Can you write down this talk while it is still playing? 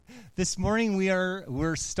This morning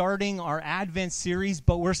we're starting our Advent series,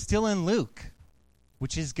 but we're still in Luke,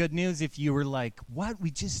 which is good news if you were like, what? We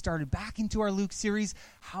just started back into our Luke series.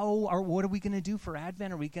 What are we going to do for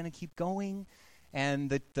Advent? Are we going to keep going? And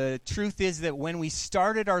the truth is that when we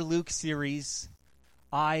started our Luke series,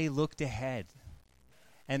 I looked ahead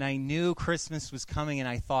and I knew Christmas was coming, and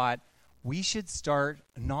I thought we should start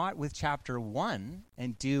not with chapter 1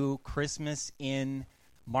 and do Christmas in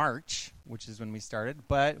March, which is when we started,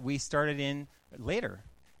 but we started in later.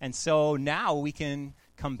 And so now we can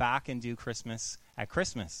come back and do Christmas at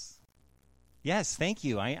Christmas. Yes, thank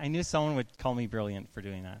you. I knew someone would call me brilliant for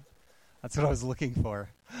doing that. That's what I was looking for.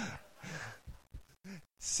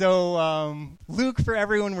 So Luke, for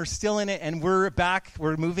everyone, we're still in it, and we're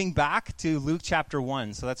moving back to Luke chapter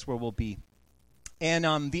 1, so that's where we'll be.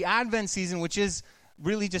 And the Advent season, which is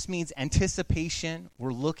really just means anticipation.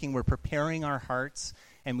 We're preparing our hearts.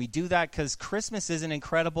 And we do that because Christmas is an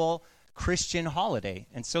incredible Christian holiday.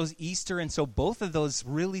 And so is Easter. And so both of those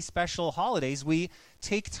really special holidays, we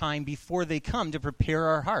take time before they come to prepare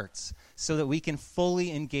our hearts so that we can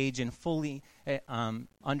fully engage and fully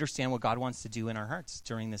understand what God wants to do in our hearts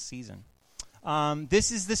during this season.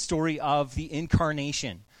 This is the story of the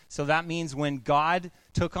incarnation. So that means when God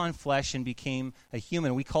took on flesh and became a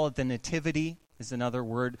human. We call it the nativity is another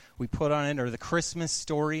word we put on it, or the Christmas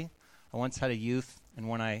story. I once had a youth, and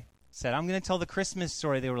when I said, I'm going to tell the Christmas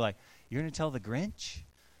story, they were like, you're going to tell the Grinch?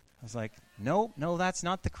 I was like, no, that's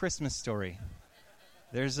not the Christmas story.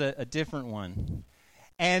 There's a different one.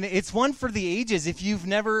 And it's one for the ages. If you've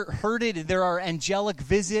never heard it, there are angelic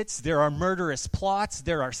visits, there are murderous plots,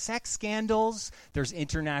 there are sex scandals, there's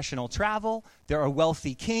international travel, there are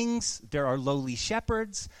wealthy kings, there are lowly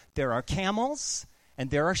shepherds, there are camels, and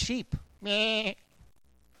there are sheep. Meh.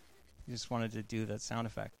 You just wanted to do that sound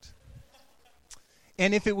effect.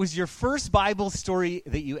 And if it was your first Bible story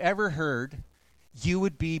that you ever heard, you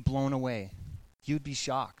would be blown away. You'd be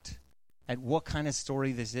shocked at what kind of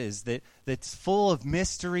story this is, that's full of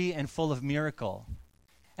mystery and full of miracle.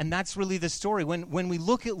 And that's really the story. When we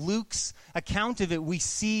look at Luke's account of it, we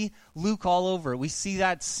see Luke all over. We see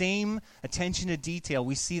that same attention to detail.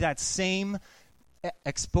 We see that same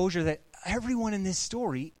exposure that everyone in this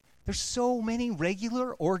story, there's so many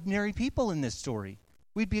regular, ordinary people in this story.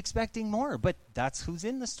 We'd be expecting more, but that's who's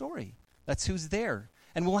in the story. That's who's there.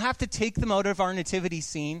 And we'll have to take them out of our nativity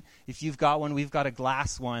scene. If you've got one, we've got a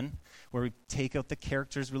glass one where we take out the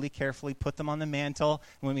characters really carefully, put them on the mantle.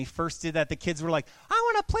 And when we first did that, the kids were like, I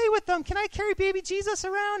want to play with them. Can I carry baby Jesus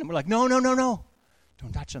around? And we're like, no.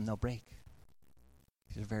 Don't touch them. They'll break.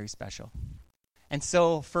 They're very special. And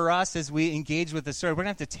so for us, as we engage with the story, we're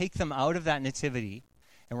going to have to take them out of that nativity,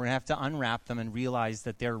 and we're going to have to unwrap them and realize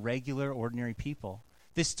that they're regular, ordinary people.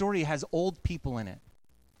 This story has old people in it.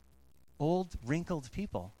 Old, wrinkled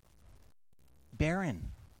people.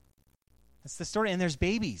 Barren. That's the story. And there's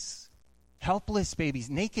babies. Helpless babies.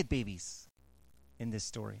 Naked babies in this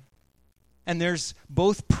story. And there's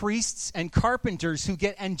both priests and carpenters who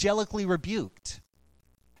get angelically rebuked.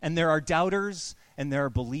 And there are doubters and there are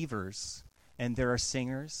believers. And there are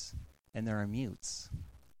singers and there are mutes.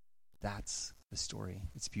 That's the story.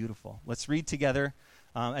 It's beautiful. Let's read together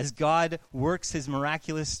as God works his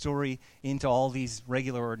miraculous story into all these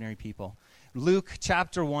regular, ordinary people. Luke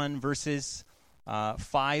chapter 1, verses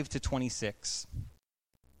 5 to 26,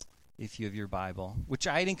 if you have your Bible, which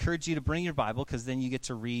I'd encourage you to bring your Bible, because then you get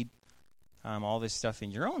to read all this stuff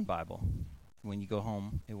in your own Bible. When you go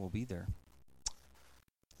home, it will be there.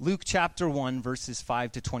 Luke chapter 1, verses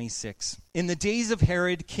 5 to 26. In the days of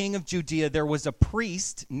Herod, king of Judea, there was a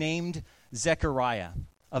priest named Zechariah,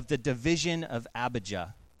 of the division of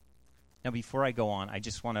Abijah. Now, before I go on, I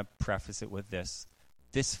just want to preface it with this.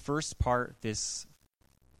 This first part, this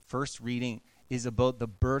first reading, is about the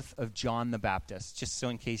birth of John the Baptist. Just so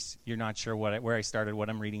in case you're not sure where I started, what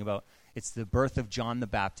I'm reading about, it's the birth of John the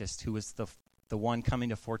Baptist, who was the one coming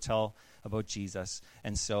to foretell about Jesus.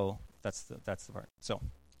 And so that's the part. So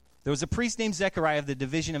there was a priest named Zechariah of the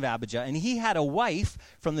division of Abijah, and he had a wife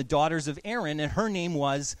from the daughters of Aaron, and her name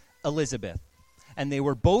was Elizabeth. And they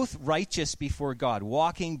were both righteous before God,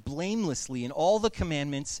 walking blamelessly in all the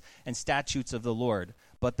commandments and statutes of the Lord.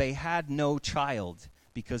 But they had no child,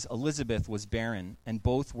 because Elizabeth was barren, and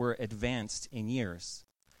both were advanced in years.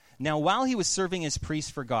 Now, while he was serving as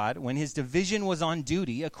priest for God, when his division was on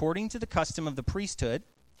duty, according to the custom of the priesthood,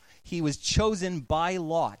 he was chosen by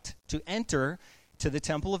lot to enter to the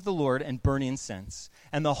temple of the Lord and burn incense.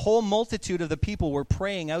 And the whole multitude of the people were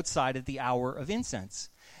praying outside at the hour of incense.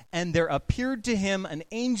 And there appeared to him an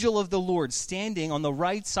angel of the Lord standing on the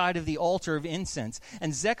right side of the altar of incense.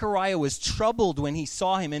 And Zechariah was troubled when he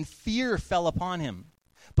saw him, and fear fell upon him.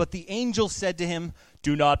 But the angel said to him,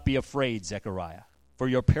 "Do not be afraid, Zechariah, for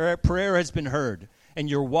your prayer has been heard, and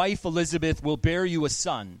your wife Elizabeth will bear you a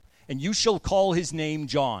son, and you shall call his name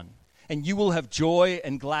John. And you will have joy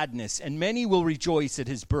and gladness, and many will rejoice at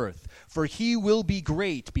his birth, for he will be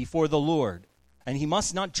great before the Lord. And he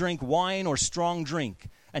must not drink wine or strong drink,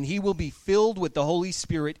 and he will be filled with the Holy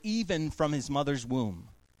Spirit even from his mother's womb.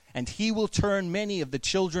 And he will turn many of the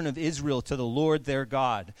children of Israel to the Lord their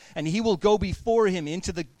God. And he will go before him in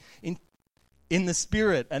the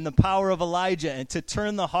spirit and the power of Elijah, and to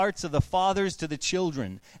turn the hearts of the fathers to the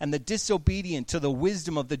children, and the disobedient to the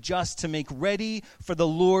wisdom of the just, to make ready for the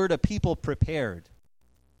Lord a people prepared."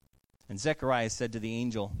 And Zechariah said to the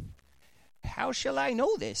angel, "How shall I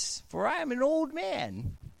know this? For I am an old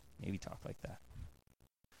man." Maybe talk like that.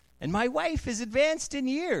 "And my wife is advanced in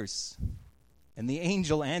years." And the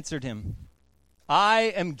angel answered him,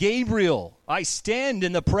 "I am Gabriel. I stand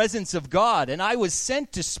in the presence of God, and I was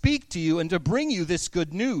sent to speak to you and to bring you this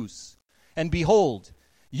good news. And behold,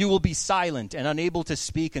 you will be silent and unable to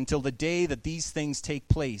speak until the day that these things take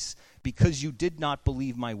place, because you did not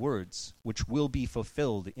believe my words, which will be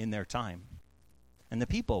fulfilled in their time." And the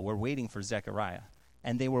people were waiting for Zechariah,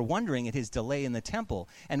 and they were wondering at his delay in the temple.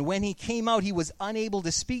 And when he came out, he was unable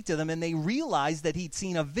to speak to them, and they realized that he'd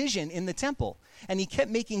seen a vision in the temple. And he kept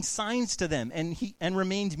making signs to them, and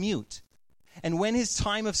remained mute. And when his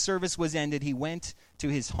time of service was ended, he went to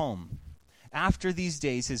his home. After these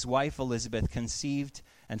days, his wife Elizabeth conceived,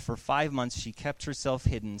 and for 5 months she kept herself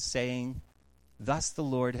hidden, saying, "Thus the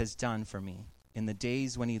Lord has done for me in the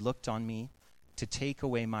days when he looked on me to take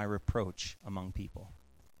away my reproach among people."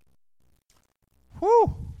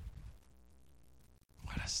 Whew!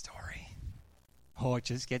 What a story. Oh, it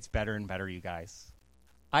just gets better and better, you guys.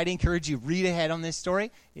 I'd encourage you, read ahead on this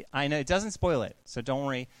story. I know it doesn't spoil it, so don't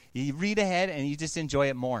worry. You read ahead and you just enjoy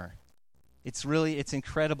it more. It's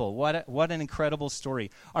incredible. What an incredible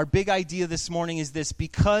story. Our big idea this morning is this: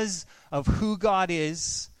 because of who God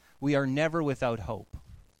is, we are never without hope.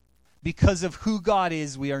 Because of who God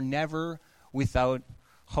is, we are never without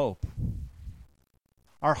hope.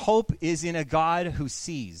 Our hope is in a God who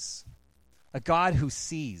sees. A God who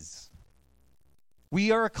sees.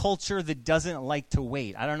 We are a culture that doesn't like to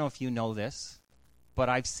wait. I don't know if you know this, but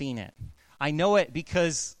I've seen it. I know it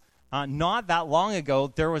because not that long ago,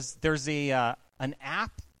 there's an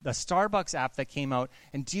app, the Starbucks app that came out.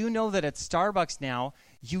 And do you know that at Starbucks now,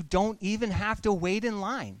 you don't even have to wait in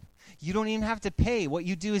line. You don't even have to pay. What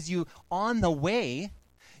you do is on the way,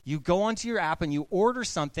 you go onto your app and you order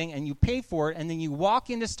something and you pay for it, and then you walk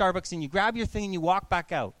into Starbucks and you grab your thing and you walk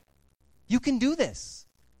back out. You can do this.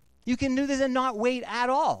 You can do this and not wait at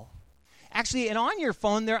all. Actually, and on your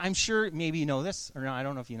phone there, I'm sure maybe you know this, or no, I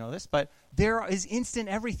don't know if you know this, but there is instant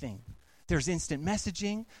everything. There's instant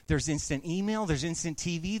messaging, there's instant email, there's instant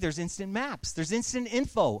TV, there's instant maps, there's instant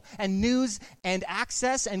info and news and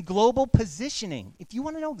access and global positioning. If you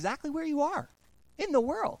want to know exactly where you are in the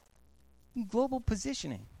world, global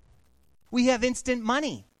positioning. We have instant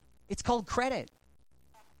money. It's called credit.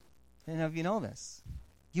 I don't know if you know this.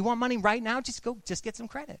 You want money right now? Just get some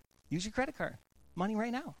credit. Use your credit card. Money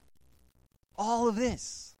right now. All of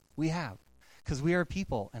this we have because we are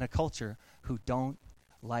people and a culture who don't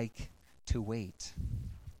like to wait.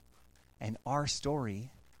 And our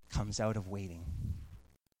story comes out of waiting.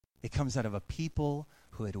 It comes out of a people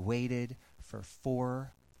who had waited for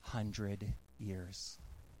 400 years.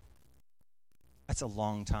 That's a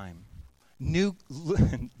long time. Luke's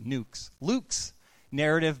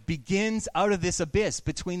narrative begins out of this abyss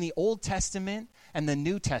between the Old Testament and the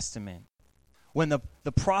New Testament. When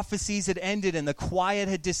the prophecies had ended and the quiet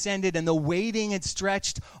had descended and the waiting had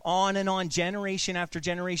stretched on and on, generation after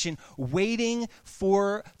generation, waiting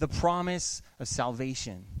for the promise of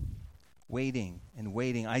salvation. Waiting and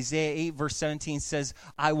waiting. Isaiah 8 verse 17 says,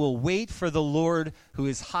 "I will wait for the Lord who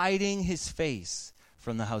is hiding his face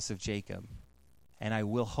from the house of Jacob, and I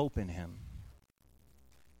will hope in him."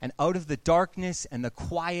 And out of the darkness and the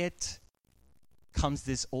quiet comes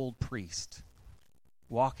this old priest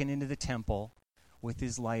walking into the temple with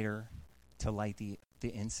his lighter to light the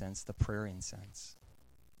incense, the prayer incense.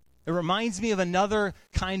 It reminds me of another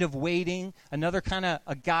kind of waiting, another kind of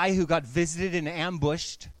a guy who got visited and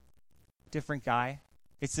ambushed. Different guy.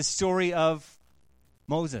 It's the story of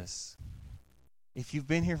Moses. If you've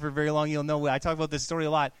been here for very long, you'll know. I talk about this story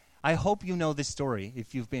a lot. I hope you know this story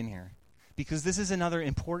if you've been here, because this is another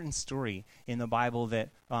important story in the Bible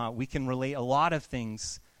that we can relate a lot of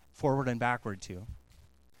things forward and backward to.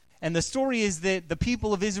 And the story is that the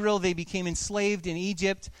people of Israel, they became enslaved in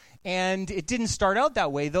Egypt. And it didn't start out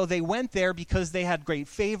that way, though they went there because they had great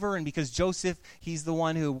favor and because Joseph, he's the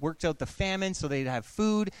one who worked out the famine so they'd have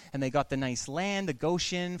food, and they got the nice land, the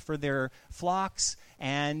Goshen, for their flocks.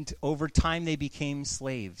 And over time, they became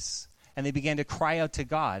slaves. And they began to cry out to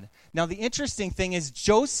God. Now, the interesting thing is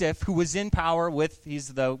Joseph, who was in power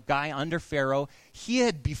he's the guy under Pharaoh,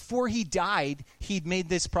 before he died, he'd made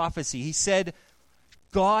this prophecy. He said,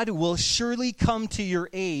 God will surely come to your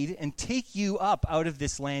aid and take you up out of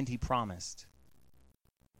this land he promised.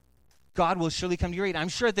 God will surely come to your aid. I'm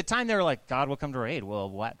sure at the time they were like, God will come to our aid. Well,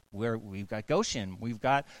 what? We've got Goshen. We've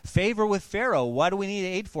got favor with Pharaoh. What do we need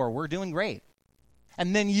aid for? We're doing great.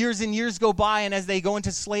 And then years and years go by, and as they go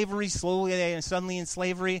into slavery, suddenly in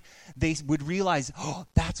slavery, they would realize, oh,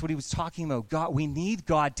 that's what he was talking about. God, we need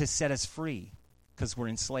God to set us free because we're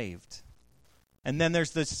enslaved. And then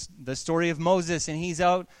there's the story of Moses, and he's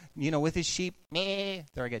out, with his sheep. There,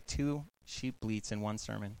 I get 2 sheep bleats in one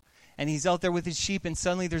sermon. And he's out there with his sheep, and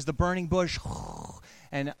suddenly there's the burning bush.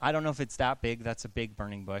 And I don't know if it's that big. That's a big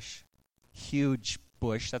burning bush. Huge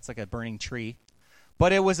bush. That's like a burning tree.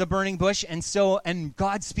 But it was a burning bush, and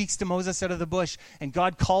God speaks to Moses out of the bush, and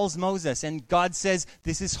God calls Moses, and God says,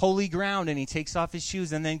 this is holy ground, and he takes off his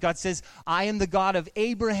shoes, and then God says, I am the God of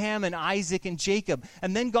Abraham and Isaac and Jacob.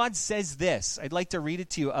 And then God says this. I'd like to read it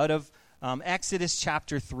to you out of Exodus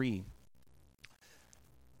chapter 3,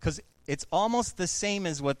 because it's almost the same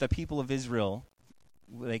as what the people of Israel,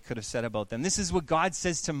 they could have said about them. This is what God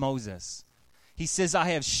says to Moses. He says, I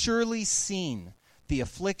have surely seen the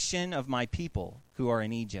affliction of my people who are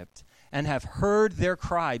in Egypt, and have heard their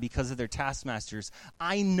cry because of their taskmasters.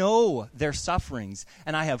 I know their sufferings,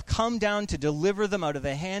 and I have come down to deliver them out of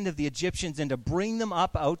the hand of the Egyptians and to bring them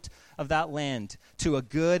up out of that land to a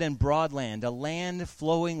good and broad land, a land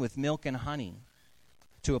flowing with milk and honey,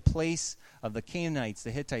 to a place of the Canaanites,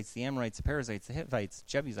 the Hittites, the Amorites, the Perizzites, the Hivites,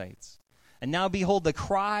 Jebusites. And now behold, the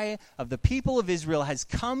cry of the people of Israel has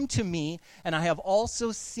come to me, and I have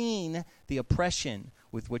also seen the oppression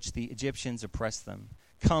with which the Egyptians oppress them.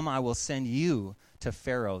 Come, I will send you to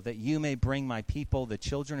Pharaoh, that you may bring my people, the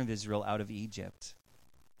children of Israel, out of Egypt.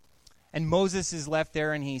 And Moses is left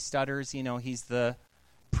there, and he stutters. He's the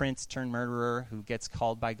prince turned murderer who gets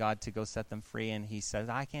called by God to go set them free, and he says,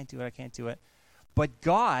 I can't do it. But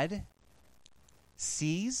God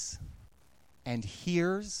sees and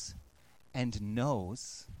hears and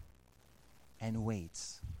knows and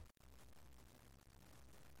waits.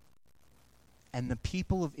 And the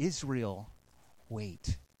people of Israel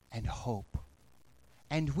wait and hope.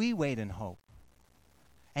 And we wait and hope.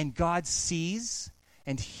 And God sees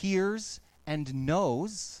and hears and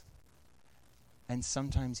knows, and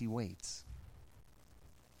sometimes he waits.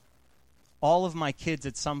 All of my kids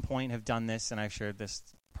at some point have done this, and I've shared this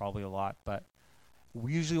probably a lot, but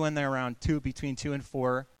usually when they're around between 2 and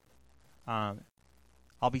 4,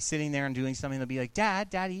 I'll be sitting there and doing something. They'll be like, Dad,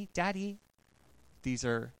 Daddy, Daddy. These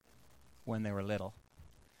are when they were little.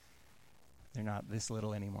 They're not this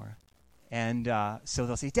little anymore. And so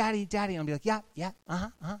they'll say, Daddy, Daddy. And I'll be like, yeah,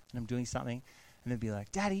 And I'm doing something. And they'll be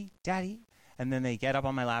like, Daddy, Daddy. And then they get up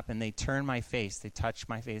on my lap and they turn my face. They touch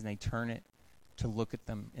my face and they turn it to look at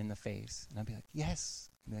them in the face. And I'll be like, yes.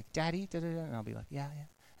 And they'll be like, Daddy, da-da-da. And I'll be like, yeah.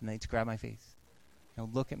 And they grab my face.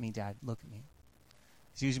 Look at me, Dad, look at me.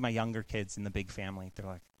 It's usually my younger kids in the big family. They're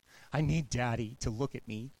like, I need Daddy to look at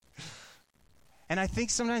me. And I think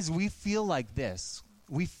sometimes we feel like this.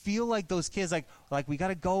 We feel like those kids, like we got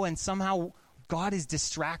to go and somehow God is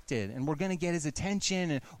distracted and we're going to get his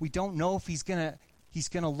attention and we don't know if he's going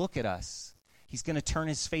to look at us. He's going to turn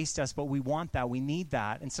his face to us, but we want that. We need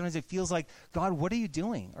that. And sometimes it feels like, God, what are you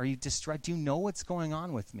doing? Are you distracted? Do you know what's going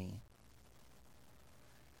on with me?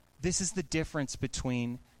 This is the difference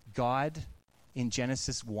between God in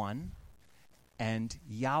Genesis 1 and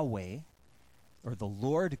Yahweh, or the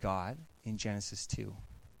Lord God, in Genesis 2.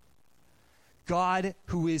 God,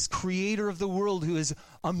 who is creator of the world, who is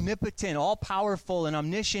omnipotent, all-powerful and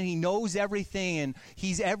omniscient. He knows everything and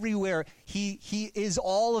he's everywhere. He is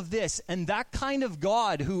all of this. And that kind of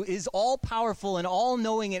God who is all-powerful and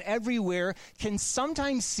all-knowing and everywhere can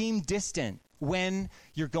sometimes seem distant when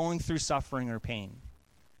you're going through suffering or pain.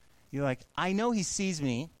 You're like, I know he sees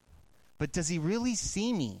me, but does he really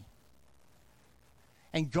see me?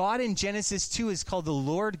 And God in Genesis 2 is called the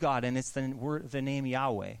Lord God, and it's the name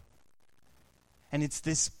Yahweh. And it's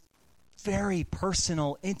this very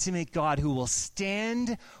personal, intimate God who will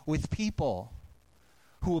stand with people,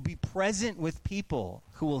 who will be present with people,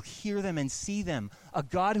 who will hear them and see them. A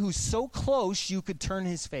God who's so close you could turn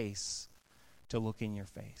his face to look in your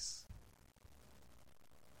face.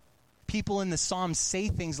 people in the Psalms say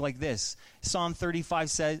things like this. Psalm 35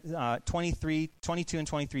 says, 22 and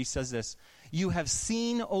 23 says this. You have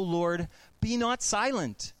seen, O Lord, be not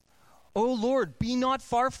silent. O Lord, be not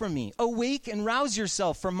far from me. Awake and rouse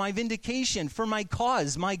yourself for my vindication, for my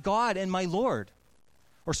cause, my God and my Lord.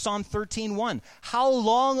 Or Psalm 13:1. How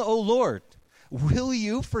long, O Lord, will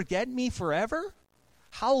you forget me forever?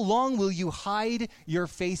 How long will you hide your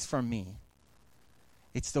face from me?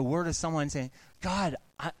 It's the word of someone saying, God,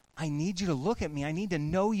 I need you to look at me. I need to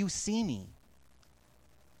know you see me.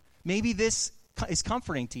 Maybe this is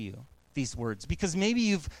comforting to you, these words, because maybe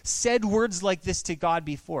you've said words like this to God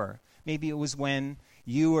before. Maybe it was when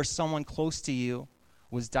you or someone close to you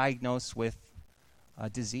was diagnosed with a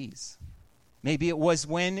disease. Maybe it was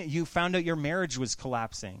when you found out your marriage was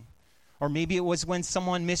collapsing. Or maybe it was when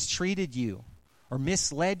someone mistreated you or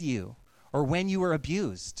misled you, or when you were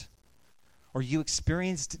abused, or you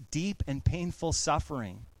experienced deep and painful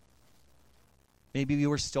suffering. Maybe you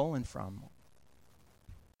were stolen from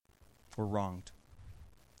or wronged.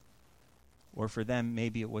 Or for them,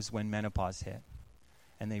 maybe it was when menopause hit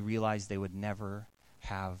and they realized they would never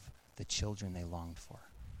have the children they longed for.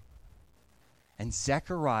 And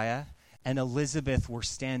Zechariah and Elizabeth were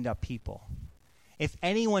stand-up people. If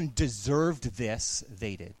anyone deserved this,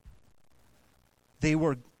 they did. They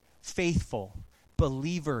were faithful,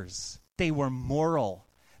 believers. They were moral.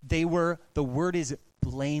 The word is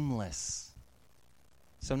blameless.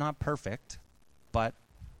 So not perfect, but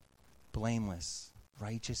blameless,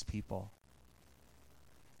 righteous people.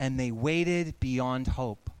 And they waited beyond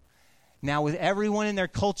hope. Now, with everyone in their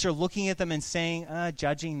culture looking at them and saying,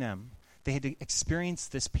 judging them, they had to experience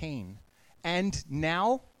this pain. And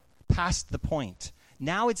now, past the point.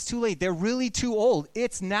 Now it's too late. They're really too old.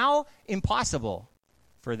 It's now impossible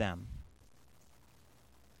for them.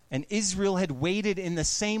 And Israel had waited in the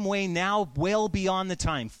same way now, well beyond the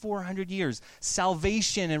time, 400 years.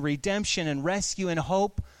 Salvation and redemption and rescue and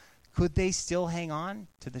hope. Could they still hang on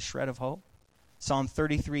to the shred of hope? Psalm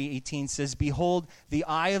 33:18 says, Behold, the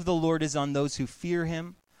eye of the Lord is on those who fear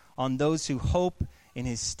him, on those who hope in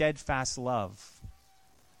his steadfast love.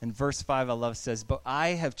 And verse 5, I love, says, But I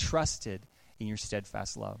have trusted in your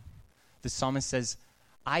steadfast love. The psalmist says,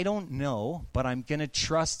 I don't know, but I'm going to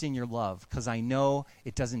trust in your love because I know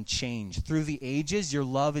it doesn't change. Through the ages, your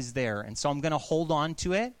love is there. And so I'm going to hold on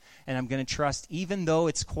to it, and I'm going to trust, even though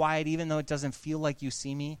it's quiet, even though it doesn't feel like you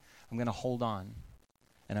see me, I'm going to hold on,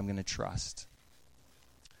 and I'm going to trust.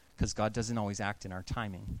 Because God doesn't always act in our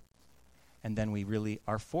timing. And then we really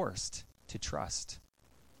are forced to trust.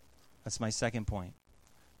 That's my second point.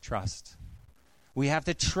 Trust. We have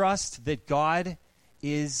to trust that God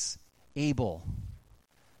is able.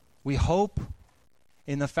 We hope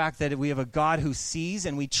in the fact that we have a God who sees,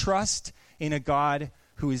 and we trust in a God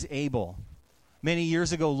who is able. Many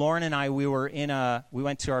years ago, Lauren and I, we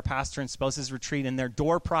went to our pastor and spouses retreat, and their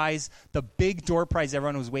door prize, the big door prize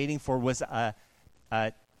everyone was waiting for, was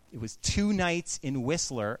it was 2 nights in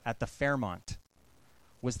Whistler at the Fairmont.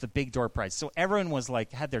 Was the big door prize. So everyone was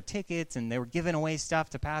like, had their tickets, and they were giving away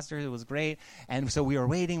stuff to pastors. It was great. And so we were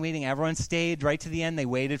waiting. Everyone stayed right to the end. They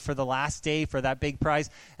waited for the last day for that big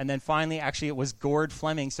prize. And then finally, actually, it was Gord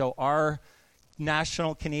Fleming. So our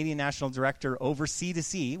Canadian national director over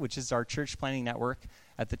C2C, which is our church planning network.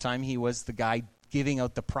 At the time, he was the guy giving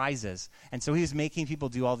out the prizes. And so he was making people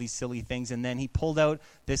do all these silly things. And then he pulled out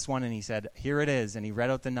this one, and he said, here it is. And he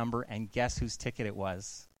read out the number, and guess whose ticket it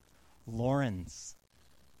was? Lauren's.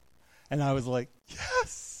 And I was like,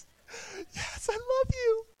 yes, I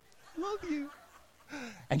love you.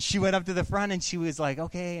 And she went up to the front, and she was like,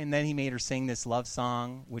 okay. And then he made her sing this love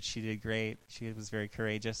song, which she did great. She was very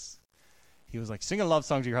courageous. He was like, sing a love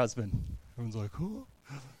song to your husband. Everyone's like, who?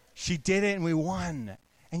 She did it, and we won.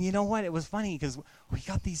 And you know what? It was funny because we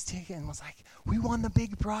got these tickets, and it was like, we won the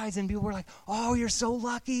big prize. And people were like, oh, you're so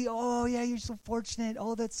lucky. Oh, yeah, you're so fortunate.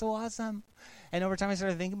 Oh, that's so awesome. And over time, I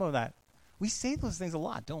started thinking about that. We say those things a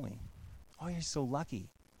lot, don't we? Oh, you're so lucky.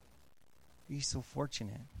 You're so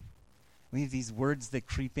fortunate. We have these words that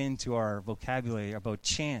creep into our vocabulary about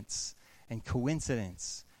chance and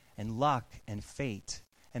coincidence and luck and fate.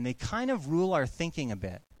 And they kind of rule our thinking a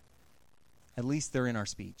bit. At least they're in our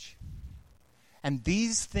speech. And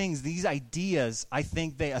these things, these ideas, I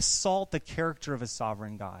think they assault the character of a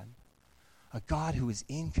sovereign God. A God who is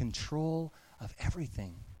in control of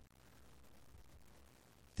everything.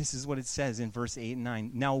 This is what it says in verse 8 and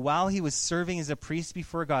 9. Now, while he was serving as a priest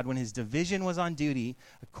before God, when his division was on duty,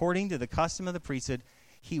 according to the custom of the priesthood,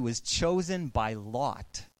 he was chosen by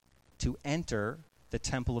lot to enter the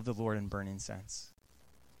temple of the Lord and burn incense.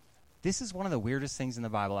 This is one of the weirdest things in the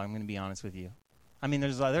Bible, I'm going to be honest with you. I mean,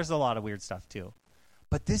 there's a lot of weird stuff too.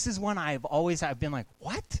 But this is one I've been like,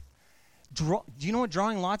 what? Do you know what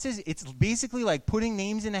drawing lots is? It's basically like putting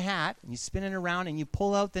names in a hat, and you spin it around, and you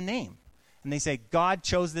pull out the name. And they say, God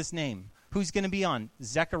chose this name. Who's going to be on?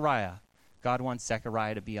 Zechariah. God wants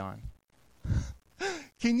Zechariah to be on.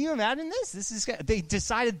 Can you imagine this? They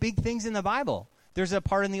decided big things in the Bible. There's a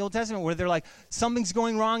part in the Old Testament where they're like, something's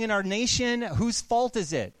going wrong in our nation. Whose fault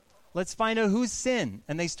is it? Let's find out whose sin.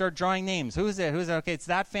 And they start drawing names. Who is it? Who's it? Okay, it's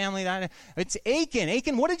that family. It's Achan.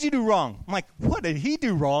 Achan, what did you do wrong? I'm like, what did he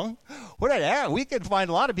do wrong? We could find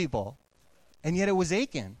a lot of people. And yet it was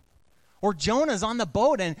Achan. Or Jonah's on the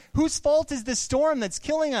boat, and whose fault is the storm that's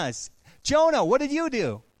killing us? Jonah, what did you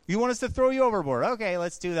do? You want us to throw you overboard? Okay,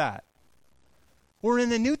 let's do that. Or in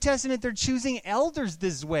the New Testament, they're choosing elders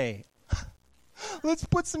this way. Let's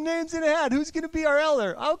put some names in a hat. Who's going to be our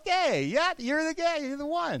elder? Okay, yeah, you're the guy. You're the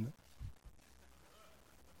one.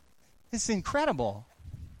 It's incredible.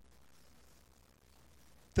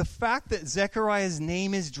 The fact that Zechariah's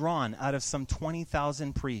name is drawn out of some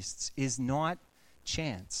 20,000 priests is not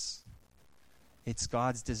chance. It's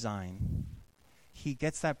God's design. He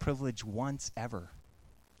gets that privilege once ever.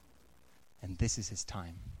 And this is his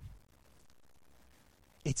time.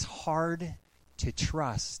 It's hard to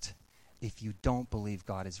trust if you don't believe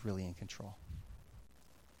God is really in control.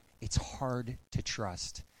 It's hard to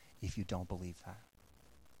trust if you don't believe that.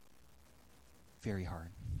 Very hard.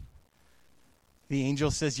 The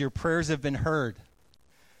angel says, your prayers have been heard.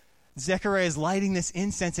 Zechariah is lighting this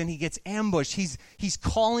incense and he gets ambushed. He's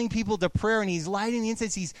calling people to prayer and he's lighting the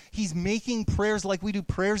incense. He's making prayers like we do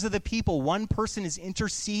prayers of the people. One person is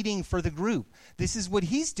interceding for the group. This is what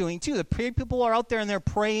he's doing too. The people are out there and they're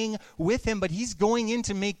praying with him, but he's going in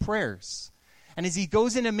to make prayers. And as he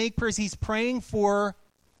goes in to make prayers, he's praying for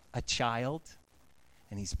a child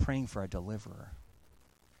and he's praying for a deliverer.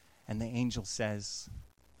 And the angel says,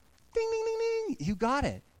 ding, ding, ding, ding, you got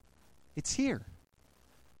it. It's here.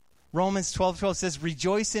 Romans 12:12 says,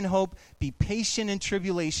 rejoice in hope, be patient in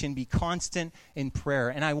tribulation, be constant in prayer.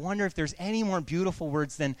 And I wonder if there's any more beautiful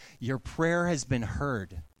words than your prayer has been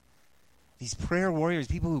heard. These prayer warriors,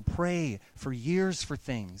 people who pray for years for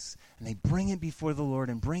things, and they bring it before the Lord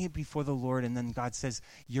and bring it before the Lord, and then God says,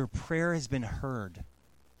 your prayer has been heard.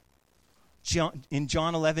 In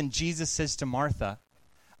John 11, Jesus says to Martha,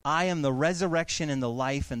 I am the resurrection and the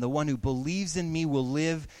life, and the one who believes in me will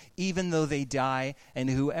live even though they die, and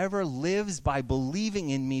whoever lives by believing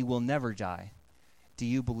in me will never die. Do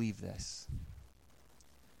you believe this?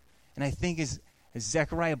 And I think as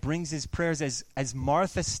Zechariah brings his prayers, as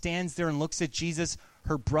Martha stands there and looks at Jesus,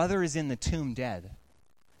 her brother is in the tomb dead.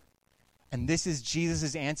 And this is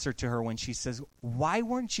Jesus' answer to her when she says, why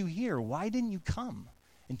weren't you here? Why didn't you come?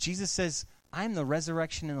 And Jesus says, I'm the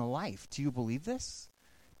resurrection and the life. Do you believe this?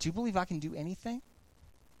 Do you believe I can do anything?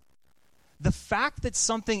 The fact that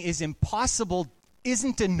something is impossible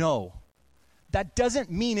isn't a no. That doesn't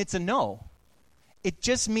mean it's a no. It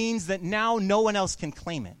just means that now no one else can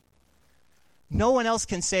claim it. No one else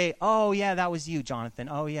can say, oh, yeah, that was you, Jonathan.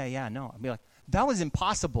 Oh, yeah, no. I'll be like, that was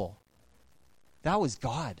impossible. That was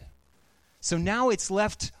God. So now it's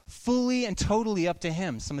left fully and totally up to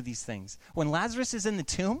him, some of these things. When Lazarus is in the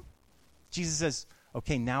tomb, Jesus says,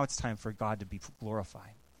 okay, now it's time for God to be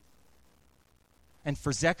glorified. And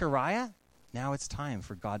for Zechariah, now it's time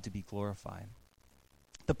for God to be glorified.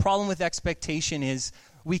 The problem with expectation is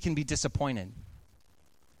we can be disappointed.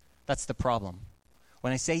 That's the problem.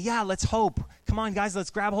 When I say, yeah, let's hope. Come on, guys,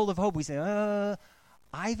 let's grab hold of hope. We say,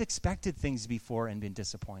 I've expected things before and been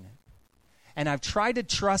disappointed. And I've tried to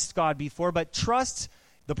trust God before, but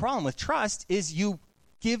the problem with trust is you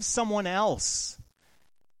give someone else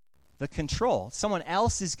the control. Someone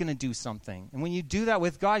else is going to do something. And when you do that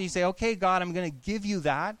with God, you say, okay, God, I'm going to give you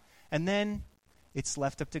that. And then it's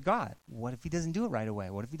left up to God. What if he doesn't do it right away?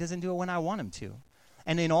 What if he doesn't do it when I want him to?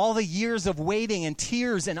 And in all the years of waiting and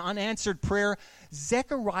tears and unanswered prayer,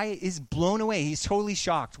 Zechariah is blown away. He's totally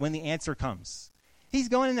shocked when the answer comes. He's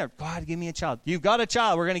going in there, God, give me a child. You've got a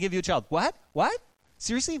child. We're going to give you a child. What?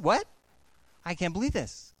 Seriously? What? I can't believe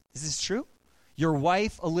this. Is this true? Your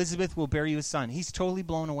wife, Elizabeth, will bear you a son. He's totally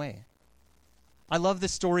blown away. I love the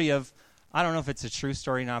story of, I don't know if it's a true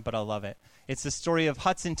story or not, but I love it. It's the story of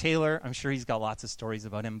Hudson Taylor. I'm sure he's got lots of stories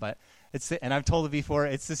about him, but and I've told it before.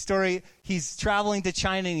 It's the story, he's traveling to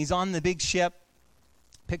China and he's on the big ship.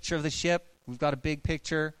 Picture of the ship. We've got a big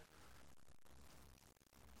picture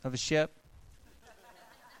of a ship.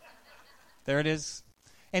 There it is.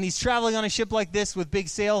 And he's traveling on a ship like this with big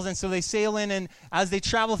sails, and so they sail in, and as they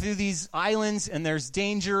travel through these islands, and there's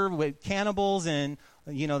danger with cannibals, and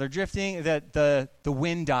they're drifting, that the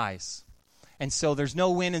wind dies. And so there's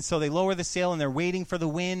no wind, and so they lower the sail, and they're waiting for the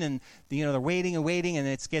wind, and they're waiting and waiting, and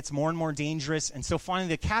it gets more and more dangerous. And so finally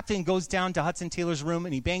the captain goes down to Hudson Taylor's room,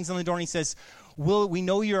 and he bangs on the door, and he says, we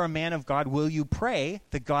know you're a man of God. Will you pray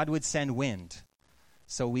that God would send wind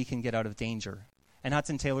so we can get out of danger? And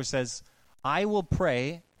Hudson Taylor says, I will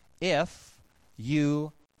pray if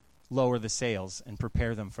you lower the sails and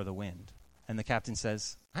prepare them for the wind. And the captain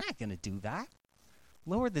says, I'm not going to do that.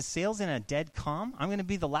 Lower the sails in a dead calm? I'm going to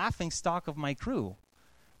be the laughing stock of my crew.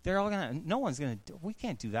 No one's going to, we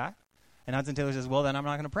can't do that. And Hudson Taylor says, well, then I'm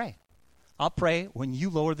not going to pray. I'll pray when you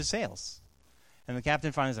lower the sails. And the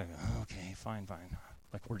captain finally is like, oh, okay, fine.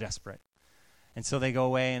 Like, we're desperate. And so they go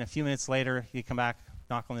away, and a few minutes later, he come back,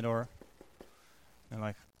 knock on the door. They're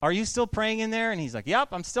like, are you still praying in there? And he's like, yep,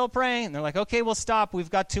 I'm still praying. And they're like, okay, we'll stop. We've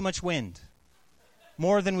got too much wind.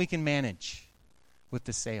 More than we can manage with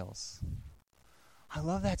the sails. I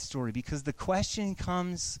love that story because the question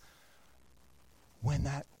comes when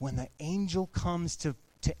the angel comes to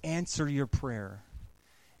answer your prayer.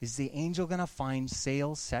 Is the angel going to find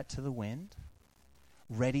sails set to the wind,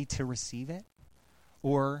 ready to receive it?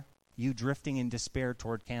 Or you drifting in despair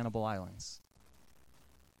toward Cannibal Islands?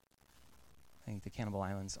 I think the Cannibal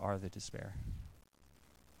Islands are the despair.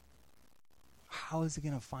 How is it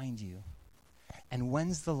going to find you? And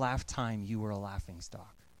when's the last time you were a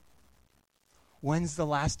laughingstock? When's the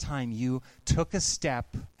last time you took a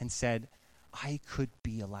step and said, I could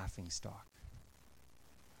be a laughingstock,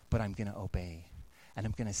 but I'm going to obey. And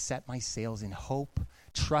I'm going to set my sails in hope,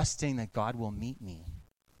 trusting that God will meet me.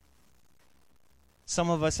 Some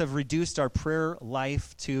of us have reduced our prayer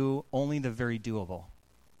life to only the very doable.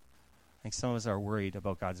 I think some of us are worried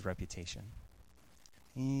about God's reputation.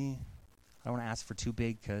 I don't want to ask for too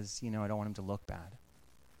big because, I don't want him to look bad.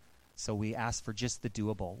 So we ask for just the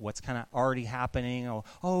doable, what's kind of already happening.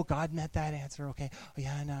 Oh, God met that answer. Okay. Oh,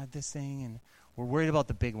 yeah, no, this thing. And we're worried about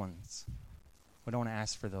the big ones. We don't want to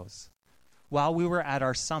ask for those. While we were at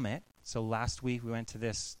our summit, so last week we went to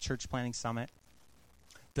this church planning summit,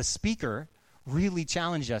 the speaker really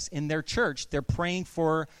challenged us. In their church, they're praying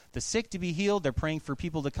for the sick to be healed. They're praying for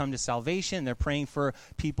people to come to salvation. They're praying for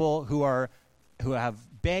people who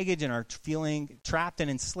have baggage and are feeling trapped and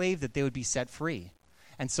enslaved, that they would be set free.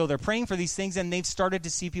 And so they're praying for these things, and they've started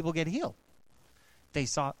to see people get healed. They've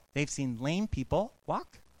seen lame people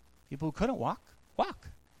walk, people who couldn't walk,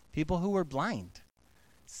 people who were blind,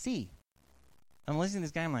 see. I'm listening to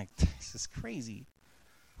this guy, I'm like, this is crazy.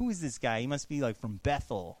 Who is this guy? He must be like from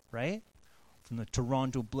Bethel, right? From the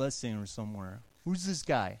Toronto Blessing or somewhere. Who's this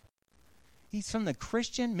guy? He's from the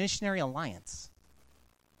Christian Missionary Alliance.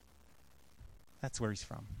 That's where he's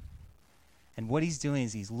from. And what he's doing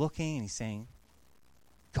is he's looking and he's saying,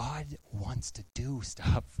 God wants to do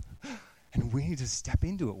stuff, and we need to step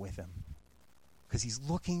into it with him. Because he's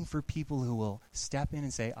looking for people who will step in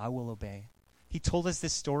and say, I will obey. He told us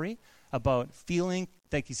this story about feeling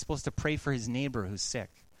like he's supposed to pray for his neighbor who's sick.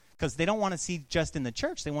 Because they don't want to see just in the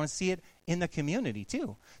church. They want to see it in the community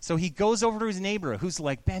too. So he goes over to his neighbor who's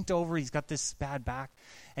like bent over. He's got this bad back.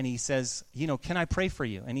 And he says, can I pray for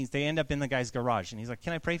you? And they end up in the guy's garage. And he's like,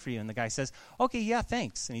 can I pray for you? And the guy says, okay, yeah,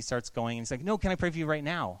 thanks. And he starts going. And he's like, no, can I pray for you right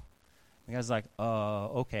now? And the guy's like,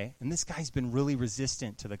 okay. And this guy's been really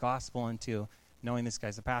resistant to the gospel and to knowing this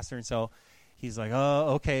guy's a pastor. And so he's like,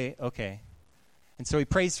 okay. And so he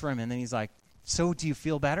prays for him. And then he's like, so do you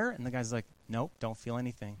feel better? And the guy's like, nope, don't feel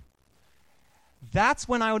anything. That's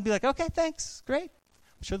when I would be like, okay, thanks, great.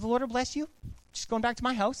 I'm sure the Lord will bless you. Just going back to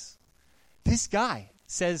my house. This guy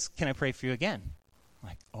says, can I pray for you again? I'm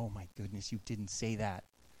like, oh my goodness, you didn't say that.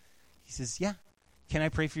 He says, yeah, can I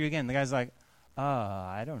pray for you again? The guy's like,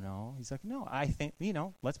 I don't know. He's like, no, I think,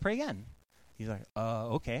 let's pray again. He's like,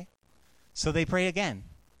 okay. So they pray again.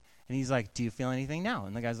 And he's like, do you feel anything now?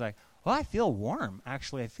 And the guy's like, well, I feel warm.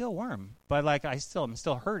 Actually, I feel warm. But like, I'm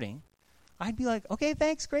still hurting. I'd be like, okay,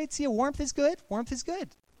 thanks, great. See you. Warmth is good.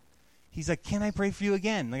 He's like, can I pray for you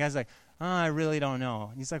again? And the guy's like, I really don't know.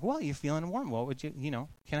 And he's like, well, you're feeling warm. What would you,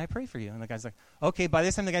 can I pray for you? And the guy's like, okay. By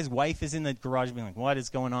this time, the guy's wife is in the garage being like, what is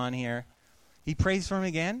going on here? He prays for him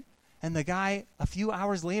again. And the guy, a few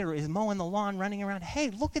hours later, is mowing the lawn, running around. Hey,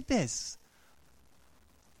 look at this.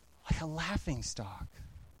 Like a laughingstock.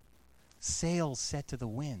 Sails set to the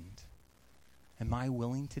wind. Am I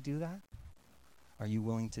willing to do that? Are you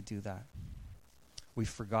willing to do that? We've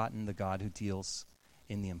forgotten the God who deals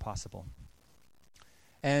in the impossible.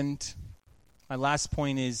 And my last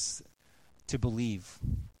point is to believe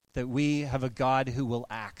that we have a God who will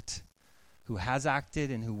act, who has acted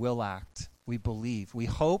and who will act. We believe. We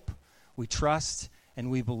hope, we trust, and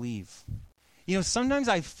we believe. Sometimes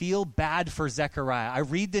I feel bad for Zechariah. I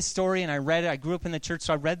read this story, and I read it. I grew up in the church,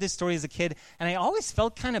 so I read this story as a kid, and I always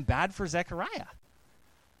felt kind of bad for Zechariah.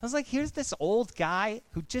 I was like, here's this old guy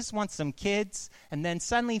who just wants some kids, and then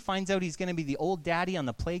suddenly finds out he's going to be the old daddy on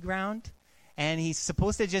the playground, and he's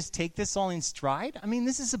supposed to just take this all in stride. I mean,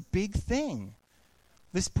 this is a big thing.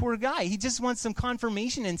 This poor guy, he just wants some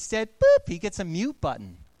confirmation. Instead, boop, he gets a mute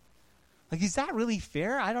button. Like, is that really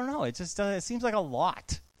fair? I don't know. It just it seems like a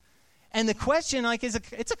lot. And the question,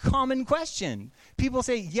 it's a common question. People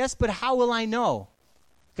say, yes, but how will I know?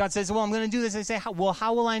 God says, well, I'm going to do this. I say, how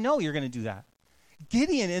will I know you're going to do that?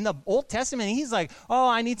 Gideon in the Old Testament, he's like, oh,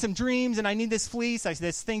 I need some dreams, and I need this fleece,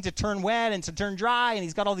 this thing to turn wet and to turn dry, and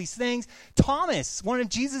he's got all these things. Thomas, one of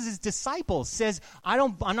Jesus' disciples, says,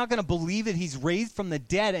 I'm not going to believe that he's raised from the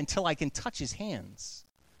dead until I can touch his hands.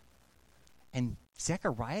 And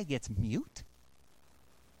Zechariah gets mute?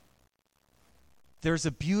 There's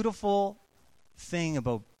a beautiful thing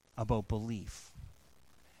about belief.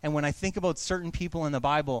 And when I think about certain people in the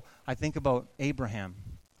Bible, I think about Abraham.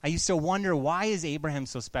 I used to wonder, why is Abraham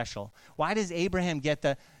so special? Why does Abraham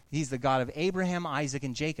he's the God of Abraham, Isaac,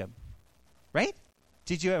 and Jacob? Right?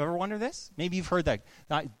 Did you ever wonder this? Maybe you've heard that.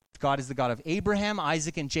 God is the God of Abraham,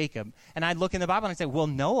 Isaac, and Jacob. And I'd look in the Bible and I'd say, well,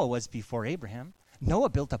 Noah was before Abraham. Noah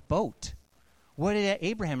built a boat. What did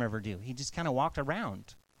Abraham ever do? He just kind of walked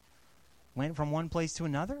around. Went from one place to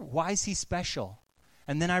another? Why is he special?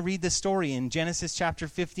 And then I read the story in Genesis chapter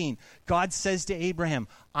 15. God says to Abraham,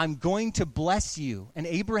 I'm going to bless you. And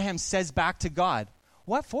Abraham says back to God,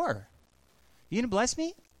 what for? You going to bless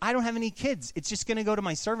me? I don't have any kids. It's just going to go to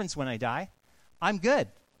my servants when I die. I'm good.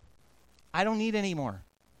 I don't need any more.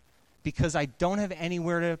 Because I don't have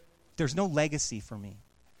there's no legacy for me.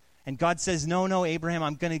 And God says, no, Abraham,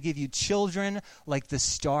 I'm going to give you children like the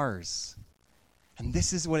stars. And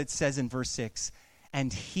this is what it says in verse 6.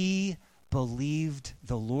 And he believed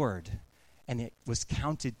the Lord, and it was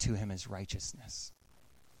counted to him as righteousness.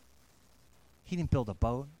 He didn't build a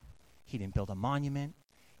boat. He didn't build a monument.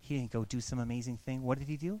 He didn't go do some amazing thing. What did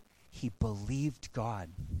he do? He believed God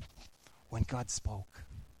when God spoke.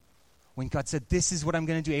 When God said, this is what I'm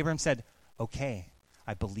going to do, Abraham said, okay,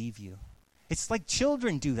 I believe you. It's like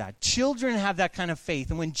children do that. Children have that kind of faith.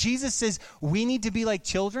 And when Jesus says we need to be like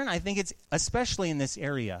children, I think it's especially in this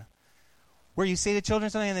area where you say to children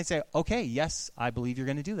something and they say, okay, yes, I believe you're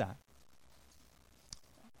going to do that.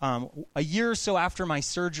 A year or so after my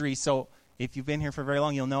surgery, so if you've been here for very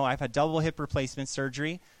long, you'll know I've had double hip replacement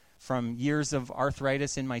surgery from years of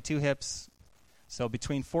arthritis in my two hips. So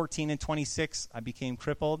between 14 and 26, I became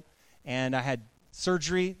crippled, and I had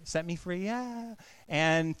surgery, set me free, yeah.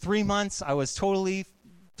 And 3 months, I was totally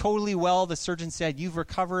well. The surgeon said, you've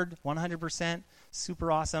recovered 100%,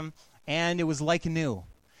 super awesome. And it was like new.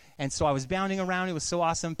 And so I was bounding around. It was so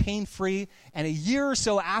awesome, pain-free. And a year or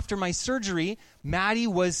so after my surgery, Maddie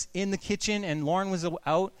was in the kitchen and Lauren was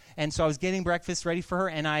out. And so I was getting breakfast ready for her,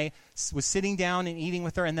 and I was sitting down and eating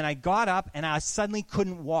with her. And then I got up, and I suddenly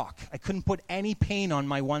couldn't walk. I couldn't put any pain on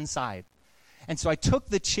my one side. And so I took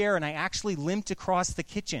the chair and I actually limped across the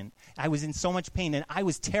kitchen. I was in so much pain, and I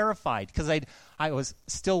was terrified because I was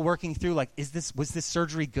still working through, like, was this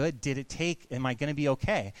surgery good? Did it take? Am I going to be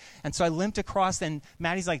okay? And so I limped across, and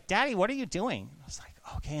Maddie's like, Daddy, what are you doing? I was like,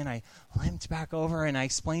 okay. And I limped back over, and I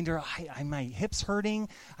explained to her, my hip's hurting.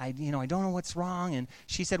 I don't know what's wrong. And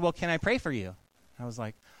she said, well, can I pray for you? I was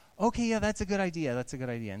like, okay, yeah, that's a good idea. That's a good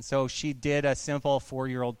idea. And so she did a simple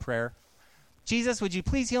 4-year-old prayer. Jesus, would you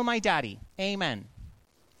please heal my daddy? Amen.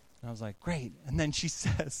 And I was like, great. And then she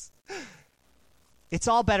says, it's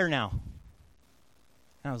all better now.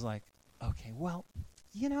 And I was like, okay, well,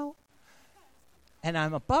 And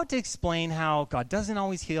I'm about to explain how God doesn't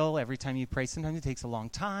always heal every time you pray. Sometimes it takes a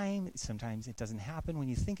long time. Sometimes it doesn't happen when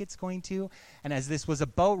you think it's going to. And as this was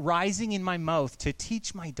about rising in my mouth to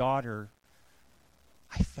teach my daughter,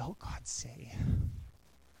 I felt God say,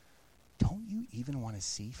 don't you even want to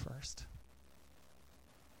see first?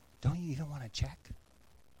 Don't you even want to check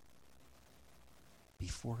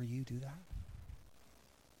before you do that?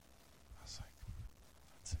 I was like,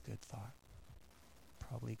 that's a good thought.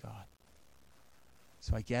 Probably God.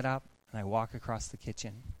 So I get up and I walk across the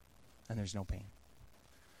kitchen, and there's no pain.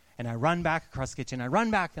 And I run back across the kitchen. I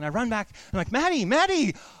run back and I run back. I'm like,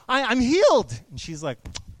 Maddie, I'm healed. And she's like,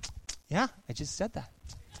 yeah, I just said that.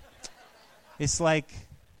 It's like,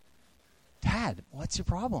 Dad, what's your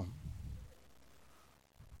problem?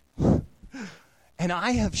 And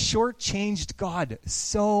I have shortchanged God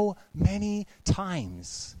so many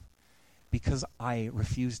times because I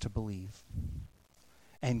refuse to believe.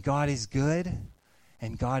 And God is good,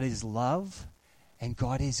 and God is love, and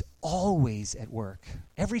God is always at work,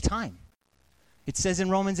 every time. It says in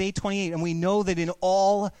Romans 8:28, and we know that in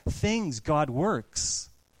all things God works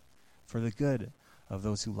for the good of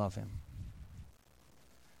those who love him.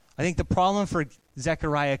 I think the problem for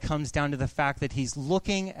Zechariah comes down to the fact that he's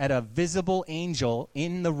looking at a visible angel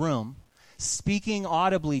in the room, speaking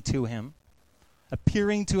audibly to him,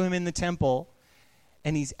 appearing to him in the temple,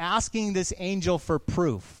 and he's asking this angel for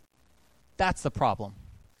proof. That's the problem.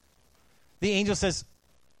 The angel says,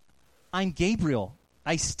 I'm Gabriel.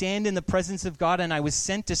 I stand in the presence of God, and I was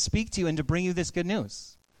sent to speak to you and to bring you this good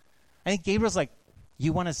news. I think Gabriel's like,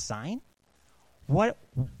 you want a sign? What?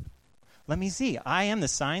 Let me see. I am the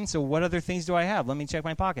sign, so what other things do I have? Let me check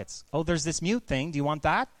my pockets. Oh, there's this mute thing. Do you want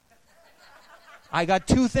that? I got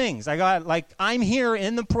two things. I got, I'm here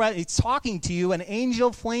in the it's talking to you, an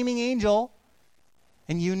angel, flaming angel,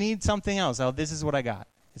 and you need something else. Oh, this is what I got.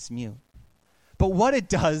 It's mute. But what it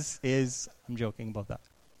does is, I'm joking about that.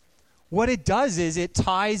 What it does is it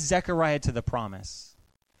ties Zechariah to the promise.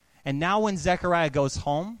 And now when Zechariah goes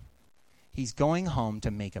home, he's going home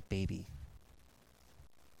to make a baby.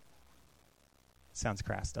 Sounds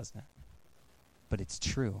crass, doesn't it? But it's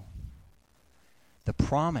true. The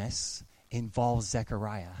promise involves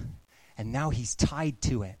Zechariah, and now he's tied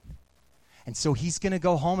to it. And so he's going to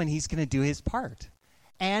go home and he's going to do his part.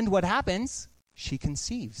 And what happens? She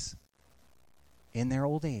conceives. In their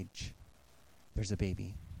old age, there's a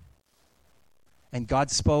baby. And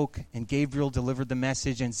God spoke, and Gabriel delivered the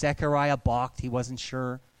message, and Zechariah balked. He wasn't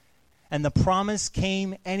sure. And the promise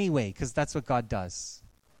came anyway, because that's what God does.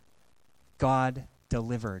 God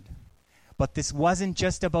delivered. But this wasn't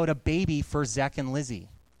just about a baby for Zech and Lizzie.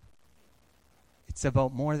 It's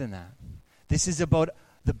about more than that. This is about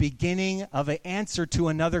the beginning of an answer to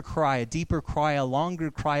another cry, a deeper cry, a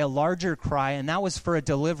longer cry, a larger cry, and that was for a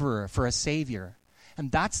deliverer, for a savior.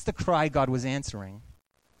 And that's the cry God was answering.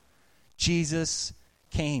 Jesus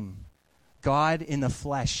came, God in the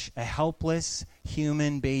flesh, a helpless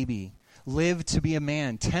human baby, lived to be a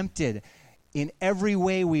man, tempted in every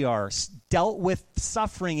way we are, dealt with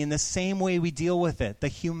suffering in the same way we deal with it,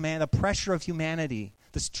 the pressure of humanity,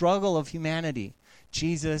 the struggle of humanity.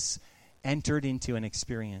 Jesus entered into and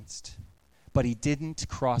experienced, but he didn't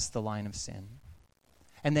cross the line of sin.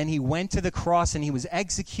 And then he went to the cross and he was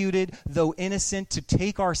executed, though innocent, to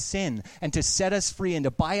take our sin and to set us free and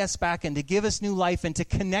to buy us back and to give us new life and to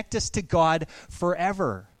connect us to God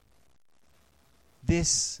forever.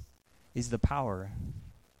 This is the power.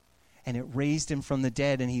 And it raised him from the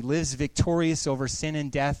dead, and he lives victorious over sin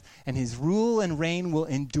and death, and his rule and reign will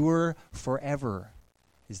endure forever,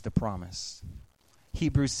 is the promise.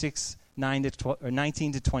 Hebrews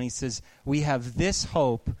 6:19-20 says, we have this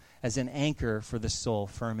hope as an anchor for the soul,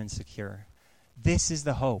 firm and secure. This is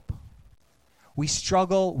the hope. We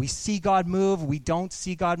struggle. We see God move. We don't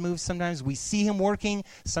see God move sometimes. We see him working.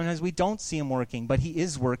 Sometimes we don't see him working. But he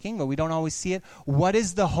is working, but we don't always see it. What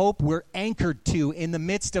is the hope we're anchored to in the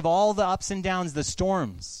midst of all the ups and downs, the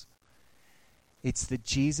storms? It's that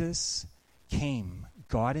Jesus came,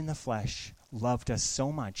 God in the flesh, loved us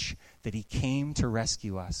so much that he came to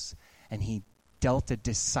rescue us. And he dealt a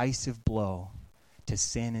decisive blow to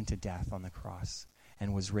sin and to death on the cross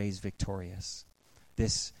and was raised victorious.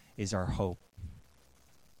 This is our hope.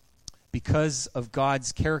 Because of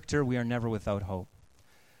God's character, we are never without hope.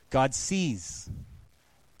 God sees.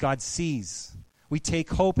 God sees. We take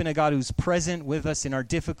hope in a God who's present with us in our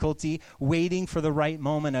difficulty, waiting for the right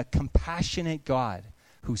moment, a compassionate God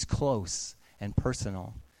who's close and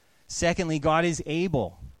personal. Secondly, God is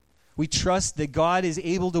able. We trust that God is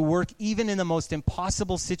able to work even in the most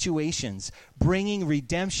impossible situations, bringing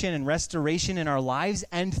redemption and restoration in our lives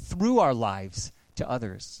and through our lives to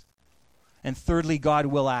others. And thirdly, God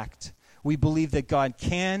will act. We believe that God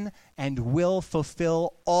can and will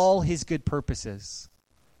fulfill all his good purposes.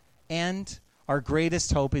 And our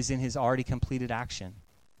greatest hope is in his already completed action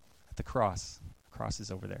at the cross. The cross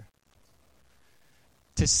is over there.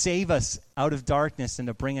 To save us out of darkness and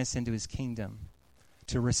to bring us into his kingdom.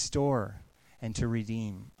 To restore and to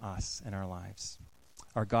redeem us and our lives.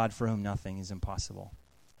 Our God for whom nothing is impossible.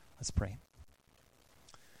 Let's pray.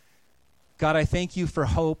 God, I thank you for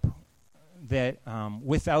hope that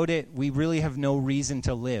without it, we really have no reason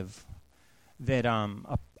to live. That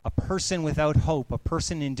a person without hope, a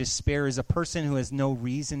person in despair is a person who has no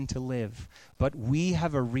reason to live. But we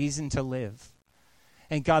have a reason to live.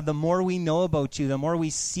 And God, the more we know about you, the more we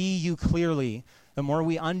see you clearly, the more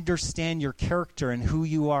we understand your character and who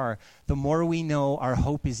you are, the more we know our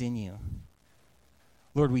hope is in you.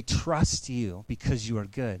 Lord, we trust you because you are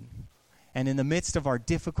good. And in the midst of our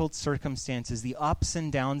difficult circumstances, the ups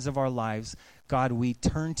and downs of our lives, God, we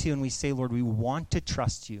turn to you and we say, Lord, we want to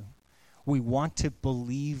trust you. We want to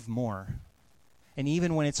believe more. And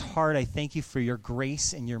even when it's hard, I thank you for your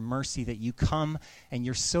grace and your mercy that you come and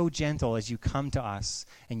you're so gentle as you come to us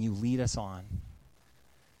and you lead us on.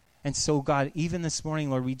 And so, God, even this morning,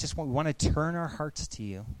 Lord, we want to turn our hearts to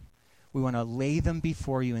you. We want to lay them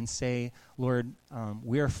before you and say, Lord,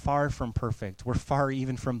 we are far from perfect. We're far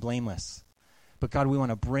even from blameless. But God, we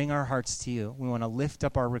want to bring our hearts to you. We want to lift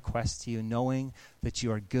up our requests to you, knowing that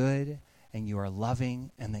you are good and you are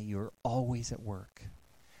loving and that you are always at work.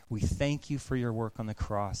 We thank you for your work on the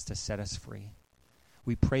cross to set us free.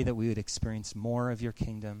 We pray that we would experience more of your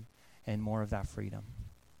kingdom and more of that freedom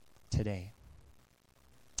today.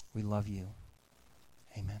 We love you.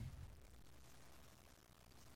 Amen.